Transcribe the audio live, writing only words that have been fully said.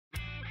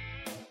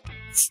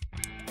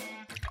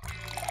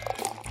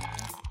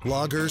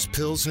Lagers,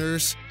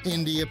 Pilsners,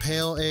 India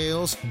Pale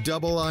Ales,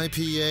 Double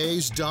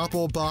IPAs,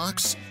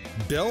 Doppelbocks,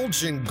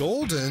 Belgian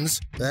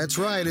Goldens. That's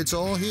right, it's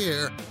all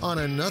here on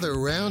another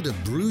round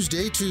of Brews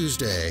Day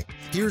Tuesday.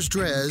 Here's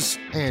Drez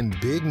and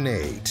Big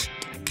Nate.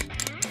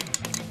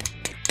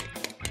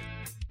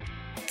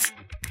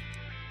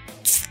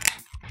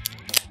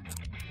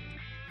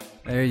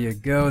 There you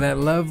go. That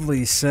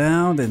lovely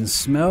sound and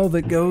smell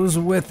that goes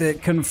with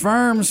it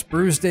confirms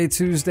Brews Day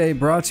Tuesday,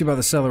 brought to you by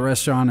the Cellar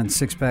Restaurant and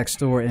Six Pack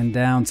Store in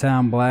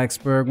downtown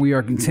Blacksburg. We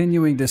are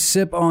continuing to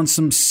sip on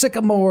some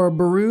Sycamore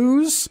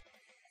brews.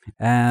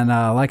 And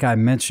like I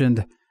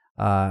mentioned,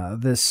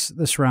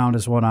 this round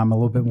is one I'm a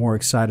little bit more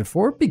excited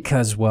for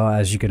because, well,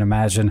 as you can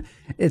imagine,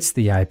 it's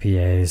the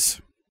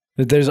IPAs.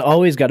 There's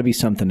always got to be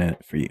something in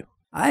it for you.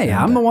 Hey,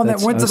 I'm the one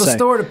that went to the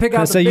store to pick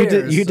out the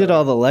beers. You did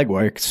all the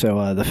legwork,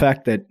 so the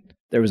fact that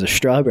there was a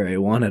strawberry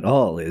one at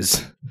all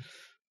is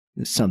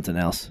something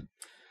else.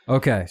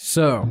 Okay,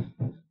 so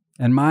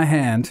in my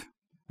hand,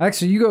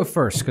 actually, you go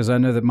first because I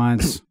know that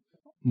mine's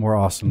more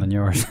awesome than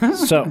yours.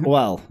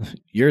 Well,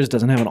 yours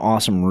doesn't have an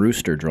awesome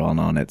rooster drawn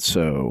on it,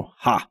 so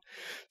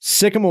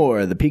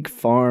Sycamore, the Peak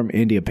Farm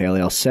India Pale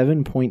Ale,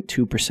 7.2%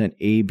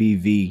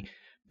 ABV.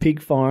 Peak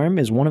Farm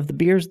is one of the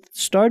beers that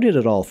started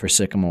it all for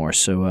Sycamore,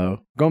 so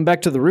going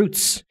back to the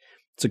roots.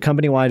 It's a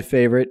company-wide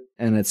favorite,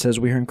 and it says,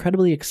 we are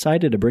incredibly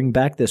excited to bring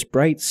back this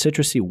bright,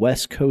 citrusy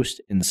West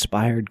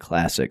Coast-inspired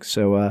classic.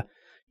 So, a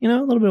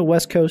little bit of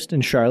West Coast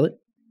in Charlotte.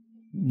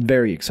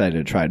 Very excited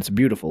to try it. It's a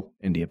beautiful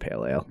India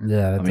Pale Ale.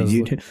 Yeah,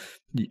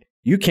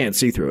 you can't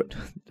see through it.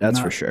 That's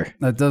for sure.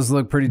 That does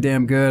look pretty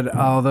damn good,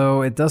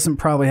 although it doesn't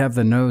probably have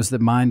the nose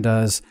that mine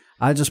does.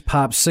 I just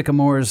popped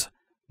Sycamore's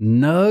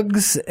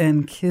Nugs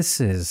and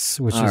Kisses,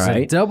 which is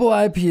a double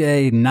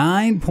IPA,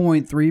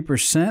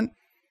 9.3%.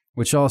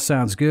 Which all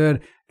sounds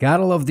good.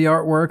 Gotta love the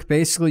artwork.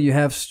 Basically, you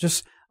have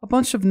just a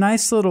bunch of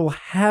nice little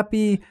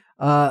happy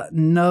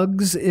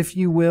nugs, if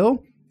you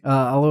will.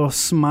 A little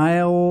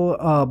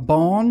smile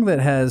bong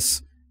that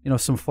has,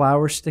 some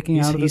flowers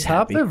sticking out of the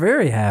top. Happy. They're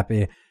very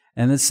happy.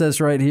 And it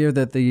says right here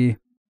that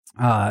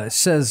it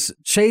says,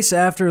 chase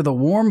after the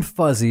warm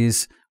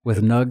fuzzies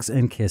with Nugs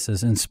and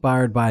Kisses,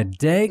 inspired by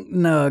dank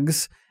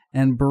nugs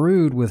and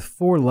brewed with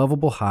 4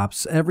 lovable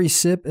hops. Every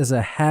sip is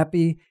a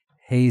happy,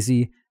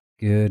 hazy,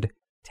 good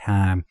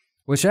time,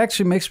 which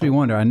actually makes me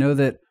wonder. I know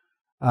that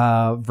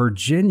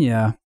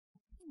Virginia,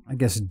 I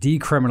guess,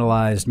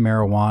 decriminalized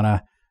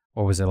marijuana.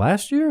 What was it,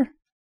 last year?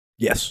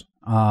 Yes.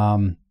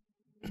 I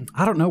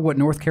don't know what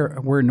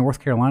where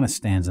North Carolina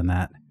stands in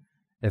that.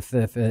 If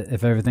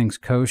everything's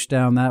kosher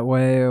down that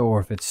way, or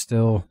if it's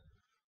still.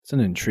 It's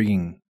an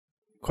intriguing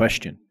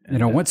question.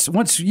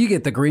 Once you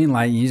get the green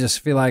light, you just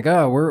feel like,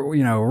 oh,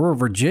 we're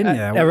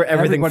Virginia.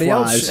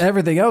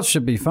 Everything else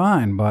should be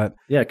fine, but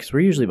yeah, because we're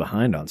usually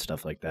behind on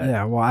stuff like that.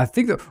 Yeah, well, I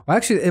think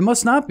actually it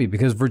must not be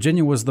because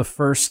Virginia was the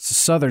first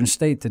southern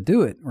state to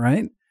do it,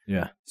 right?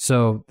 Yeah.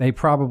 So they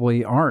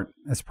probably aren't.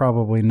 It's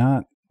probably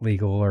not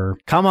legal or.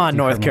 Come on,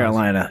 North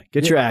Carolina,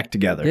 get your act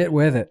together. Get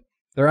with it.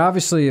 They're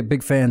obviously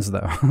big fans,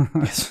 though.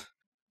 Yes.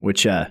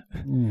 Which,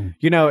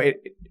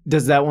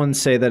 does that one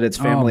say that it's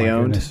family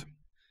owned? Goodness.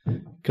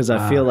 Because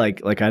I feel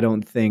like I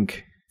don't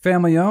think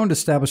family owned,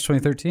 established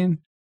 2013.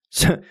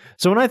 So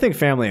when I think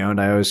family owned,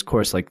 I always, of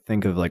course,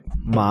 think of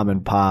mom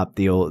and pop,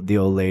 the old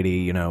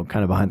lady, kind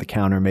of behind the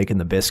counter making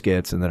the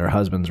biscuits, and then her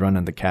husband's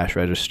running the cash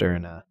register,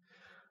 and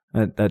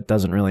that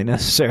doesn't really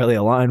necessarily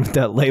align with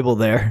that label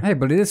there. Hey,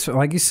 but it's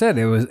like you said,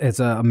 it's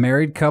a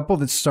married couple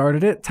that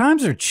started it.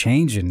 Times are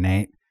changing,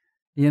 Nate.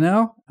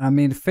 I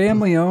mean,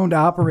 family owned,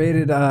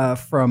 operated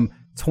from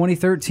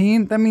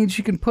 2013. That means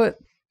you can put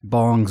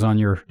bongs on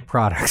your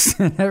products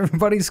and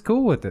everybody's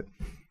cool with it.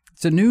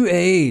 It's a new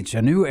age,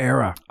 a new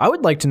era. I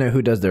would like to know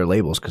who does their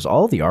labels because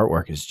all the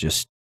artwork is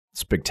just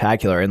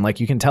spectacular, and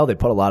you can tell they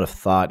put a lot of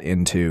thought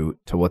into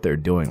what they're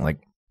doing.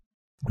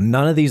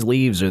 None of these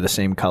leaves are the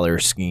same color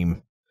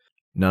scheme.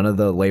 None of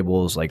the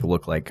labels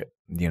look like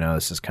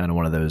this is kind of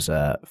one of those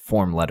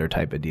form letter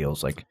type of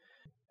deals.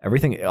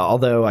 Everything,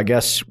 although I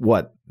guess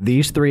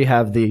these 3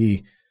 have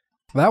the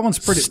that one's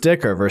pretty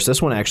sticker versus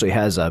this one actually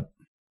has a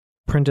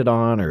printed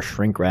on or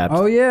shrink wrapped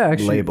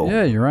label.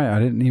 Yeah, you're right. I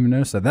didn't even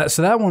notice that.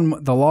 So that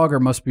one, the lager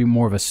must be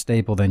more of a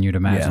staple than you'd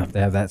imagine if they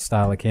have that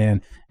style of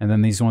can. And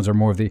then these ones are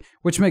more of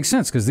which makes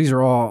sense because these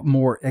are all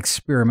more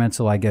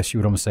experimental, I guess you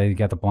would almost say. You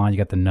got the blonde, you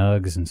got the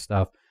nugs and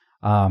stuff.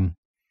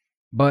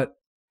 But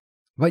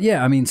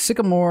yeah, I mean,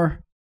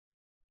 Sycamore,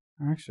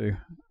 actually,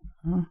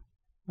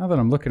 now that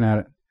I'm looking at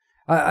it,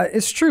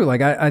 it's true.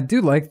 I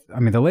do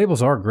the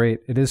labels are great.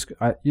 It is,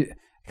 it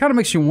kind of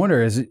makes you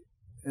wonder,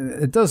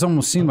 it does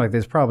almost seem like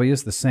this probably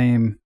is the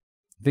same.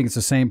 I think it's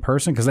the same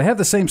person because they have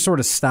the same sort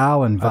of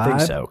style and vibe. I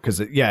think so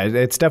because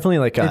it's definitely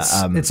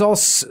it's all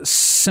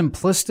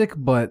simplistic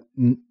but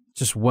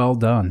just well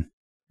done.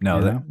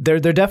 No, they're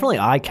definitely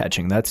eye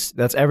catching. That's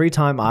every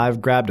time I've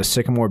grabbed a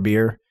Sycamore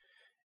beer,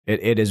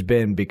 it has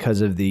been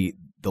because of the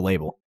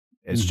label.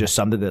 It's just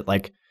something that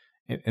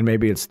and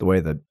maybe it's the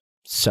way the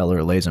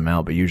seller lays them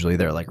out, but usually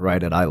they're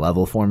right at eye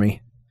level for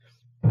me.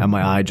 and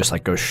my eye just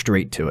like goes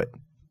straight to it.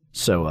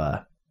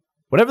 So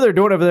whatever they're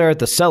doing over there at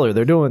the cellar,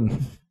 they're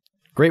doing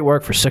great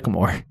work for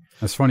Sycamore.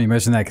 That's funny you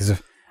mentioned that because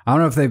I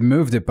don't know if they've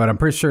moved it, but I'm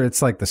pretty sure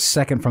it's like the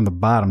second from the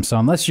bottom. So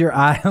unless you're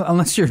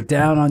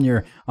down on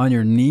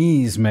your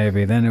knees,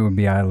 maybe then it would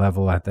be eye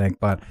level, I think.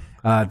 But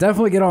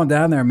definitely get on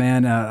down there,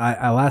 man.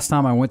 I last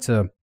time I went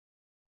to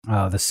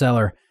the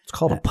cellar, it's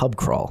called a pub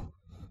crawl.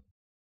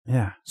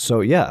 Yeah.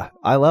 So yeah,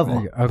 eye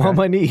level, okay. On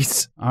my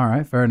knees. All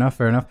right, fair enough.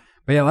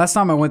 But yeah, last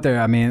time I went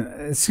there, I mean,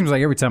 it seems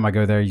like every time I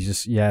go there,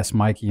 you ask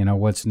Mikey,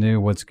 what's new,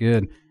 what's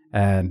good.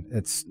 And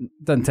it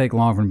doesn't take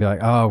long for him to be like,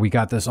 oh, we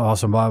got this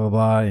awesome, blah, blah,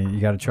 blah. And you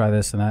got to try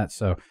this and that.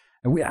 So,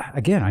 I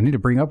need to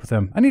bring up with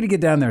him. I need to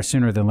get down there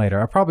sooner than later.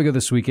 I'll probably go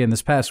this weekend.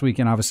 This past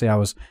weekend, obviously, I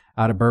was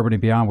out at Bourbon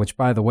and Beyond, which,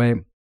 by the way,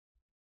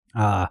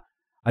 I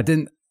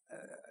didn't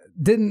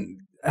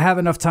have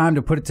enough time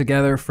to put it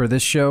together for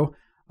this show.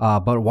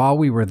 But while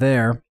we were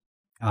there,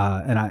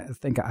 and I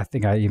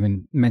think I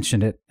even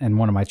mentioned it in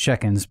one of my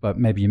check-ins, but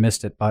maybe you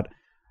missed it. But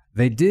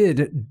they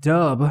did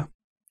dub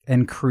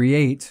and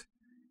create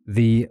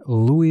the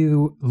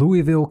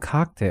Louisville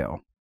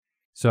cocktail.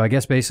 So I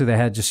guess basically they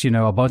had just,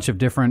 a bunch of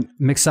different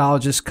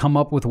mixologists come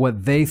up with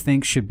what they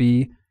think should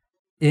be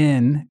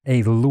in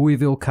a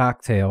Louisville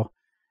cocktail.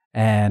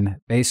 And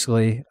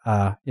basically,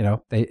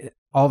 they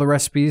all the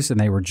recipes and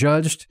they were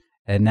judged.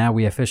 And now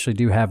we officially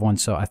do have one.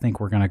 So I think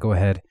we're going to go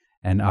ahead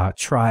and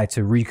try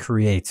to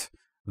recreate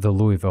the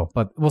Louisville.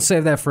 But we'll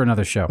save that for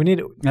another show.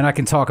 And I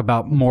can talk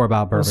more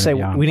about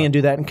bourbon. We need to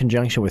do that in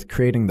conjunction with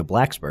creating the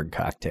Blacksburg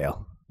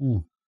cocktail.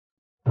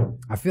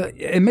 I feel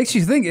it makes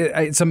you think.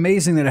 It's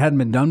amazing that it hadn't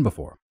been done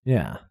before.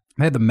 Yeah,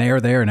 they had the mayor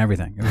there and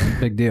everything. It was a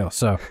big deal.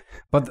 So,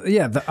 but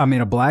yeah, a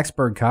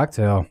Blacksburg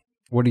cocktail.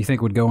 What do you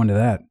think would go into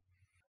that?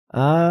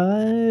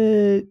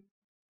 I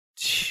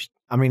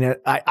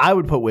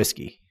would put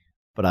whiskey,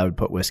 but I would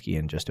put whiskey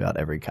in just about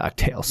every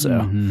cocktail.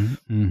 So,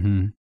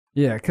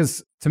 yeah,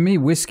 because to me,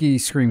 whiskey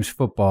screams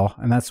football,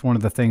 and that's one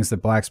of the things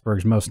that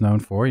Blacksburg's most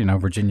known for.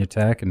 Virginia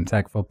Tech and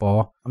Tech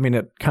football. I mean,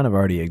 it kind of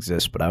already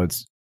exists, but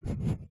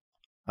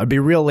I'd be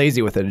real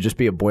lazy with it and just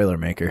be a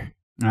Boilermaker.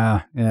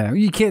 Yeah,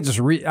 you can't just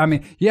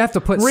you have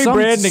to put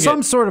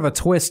some sort of a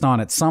twist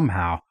on it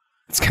somehow.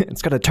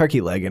 It's got a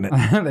turkey leg in it.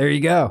 There you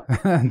go.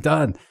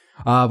 Done.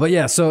 But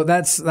yeah, so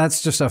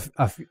that's just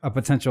a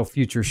potential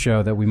future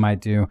show that we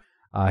might do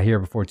here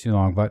before too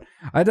long. But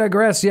I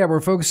digress. Yeah,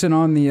 we're focusing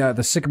on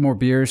the Sycamore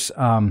beers.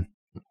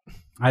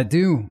 I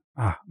do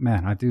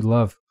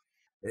love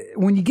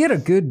when you get a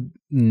good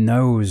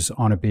nose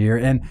on a beer,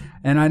 and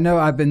I know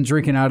I've been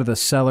drinking out of the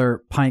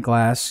Cellar pint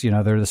glass.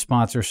 They're the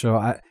sponsor,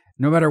 so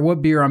no matter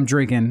what beer I'm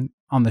drinking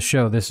on the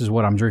show, this is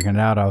what I'm drinking it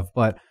out of.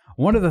 But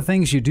one of the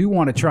things you do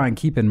want to try and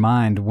keep in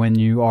mind when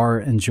you are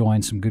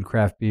enjoying some good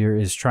craft beer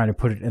is trying to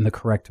put it in the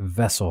correct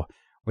vessel,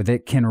 where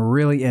it can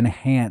really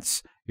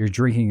enhance your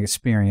drinking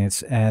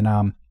experience.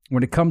 And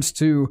when it comes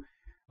to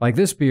like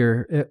this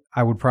beer,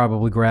 I would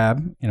probably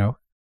grab,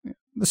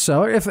 the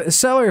Cellar.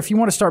 If you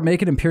want to start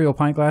making Imperial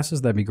pint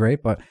glasses, that'd be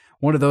great. But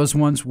one of those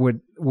ones would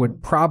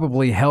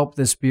probably help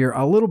this beer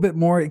a little bit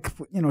more,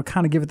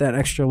 kind of give it that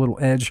extra little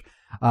edge.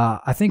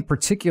 I think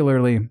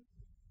particularly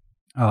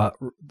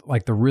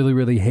like the really,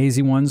 really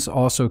hazy ones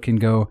also can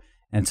go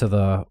into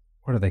the,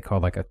 what are they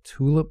called? Like a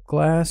tulip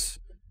glass?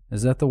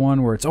 Is that the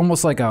one where it's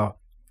almost like a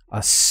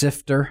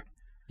sifter?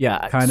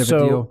 Yeah. Kind of a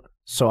deal.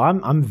 So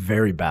I'm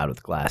very bad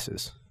with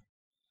glasses.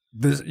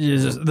 This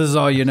is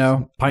all you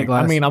know? Pint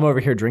glass? I mean, I'm over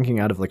here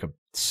drinking out of like a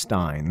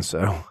Stein,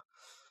 so.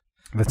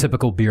 The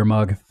typical beer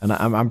mug. And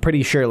I'm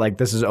pretty sure like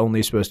this is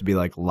only supposed to be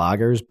like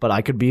lagers, but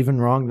I could be even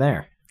wrong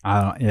there.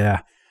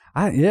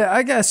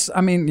 I guess.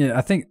 I mean,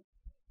 I think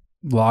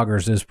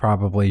lagers is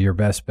probably your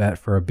best bet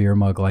for a beer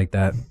mug like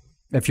that.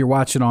 If you're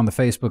watching on the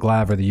Facebook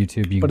Live or the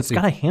YouTube, but it's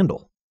got a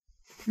handle.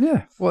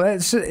 Yeah, well,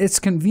 it's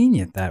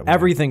convenient that way.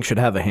 Everything should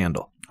have a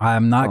handle.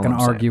 I'm not going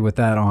to argue with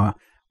that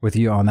with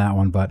you on that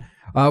one, but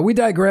we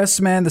digress,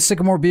 man. The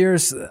Sycamore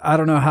beers, I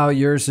don't know how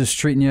yours is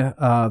treating you.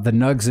 The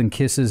Nugs and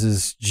Kisses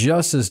is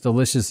just as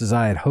delicious as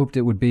I had hoped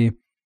it would be.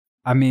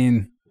 I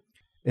mean,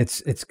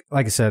 it's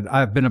like I said,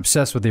 I've been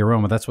obsessed with the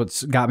aroma. That's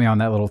what's got me on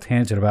that little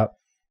tangent about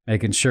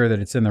making sure that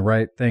it's in the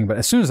right thing. But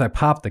as soon as I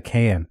popped the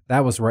can,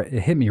 that was right.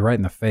 It hit me right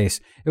in the face.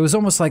 It was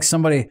almost like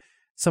somebody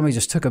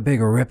just took a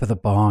big rip of the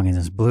bong and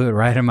just blew it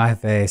right in my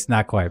face.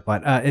 Not quite,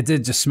 but it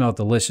did just smell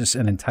delicious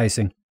and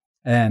enticing.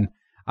 And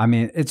I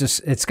mean,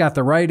 it's got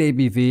the right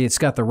ABV, it's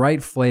got the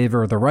right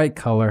flavor, the right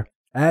color,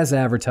 as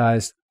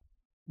advertised.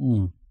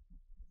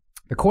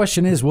 The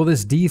question is, will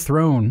this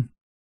dethrone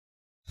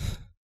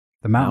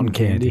the Mountain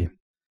Candy?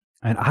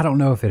 And I don't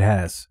know if it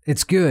has.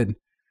 It's good.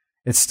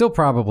 It's still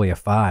probably a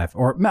 5,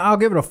 or I'll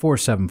give it a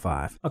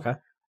 4.75. Okay.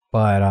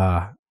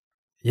 But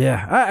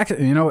yeah,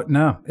 you know what?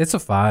 No, it's a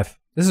 5.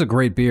 This is a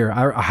great beer.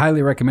 I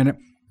highly recommend it.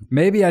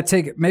 Maybe I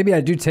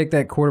do take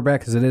that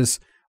quarterback because it is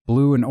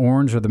blue and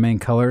orange are the main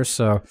colors.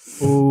 So,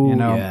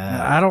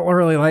 I don't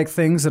really like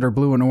things that are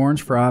blue and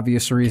orange for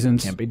obvious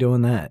reasons. Can't be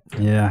doing that.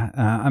 Yeah.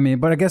 I mean,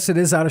 but I guess it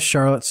is out of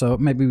Charlotte, so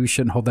maybe we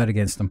shouldn't hold that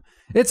against them.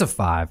 It's a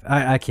 5.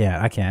 I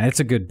can't. It's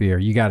a good beer.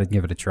 You got to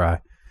give it a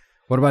try.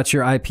 What about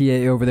your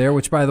IPA over there?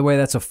 Which, by the way,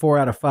 that's a 5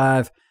 out of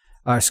 5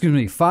 on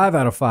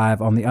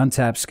the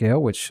Untappd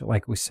scale, which,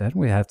 like we said,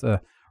 we have to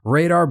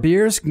rate our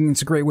beers.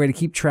 It's a great way to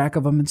keep track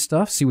of them and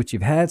stuff. See what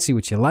you've had, see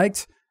what you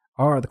liked.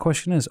 The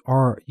question is,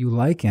 are you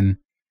liking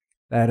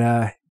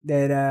the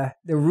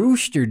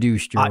Rooster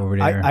Dooster over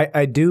there?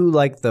 I do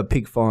like the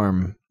Peak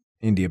Farm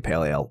India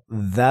Pale Ale.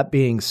 That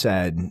being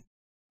said,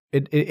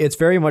 it's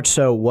very much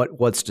so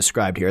what's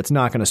described here. It's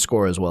not going to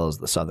score as well as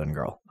the Southern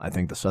Girl. I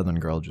think the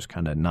Southern Girl just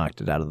kind of knocked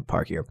it out of the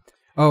park here.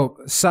 Oh,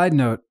 side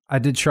note, I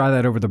did try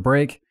that over the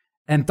break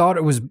and thought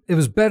it was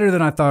better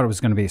than I thought it was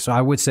going to be. So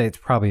I would say it's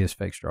probably his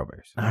fake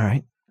strawberries. All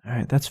right,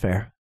 that's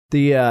fair.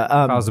 If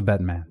I was a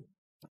betting man.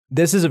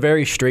 This is a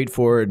very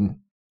straightforward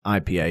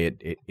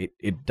IPA.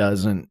 It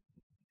doesn't.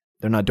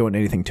 They're not doing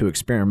anything too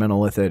experimental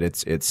with it.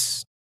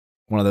 It's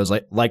one of those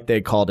like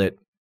they called it,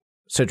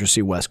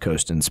 citrusy West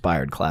Coast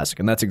inspired classic,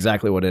 and that's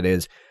exactly what it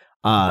is.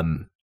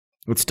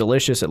 It's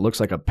delicious. It looks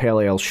like a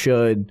pale ale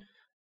should.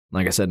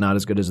 Like I said, not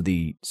as good as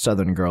the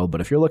Southern Girl,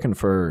 but if you're looking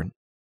for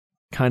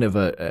kind of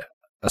a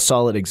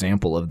solid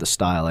example of the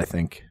style, I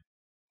think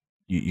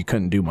you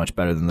couldn't do much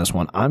better than this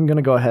one. I'm going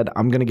to go ahead.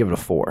 I'm going to give it a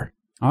 4.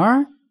 All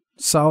right.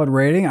 Solid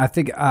rating. I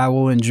think I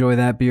will enjoy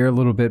that beer a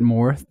little bit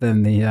more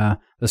than the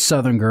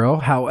Southern Girl.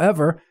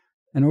 However,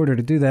 in order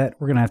to do that,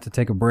 we're going to have to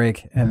take a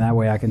break, and that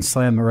way I can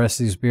slam the rest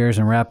of these beers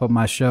and wrap up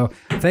my show.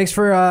 Thanks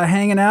for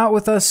hanging out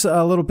with us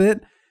a little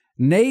bit.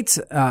 Nate,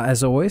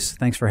 as always,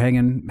 thanks for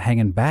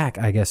hanging back,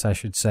 I guess I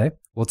should say.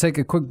 We'll take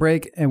a quick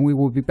break, and we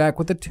will be back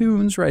with the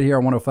tunes right here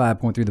on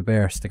 105.3 The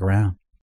Bear. Stick around.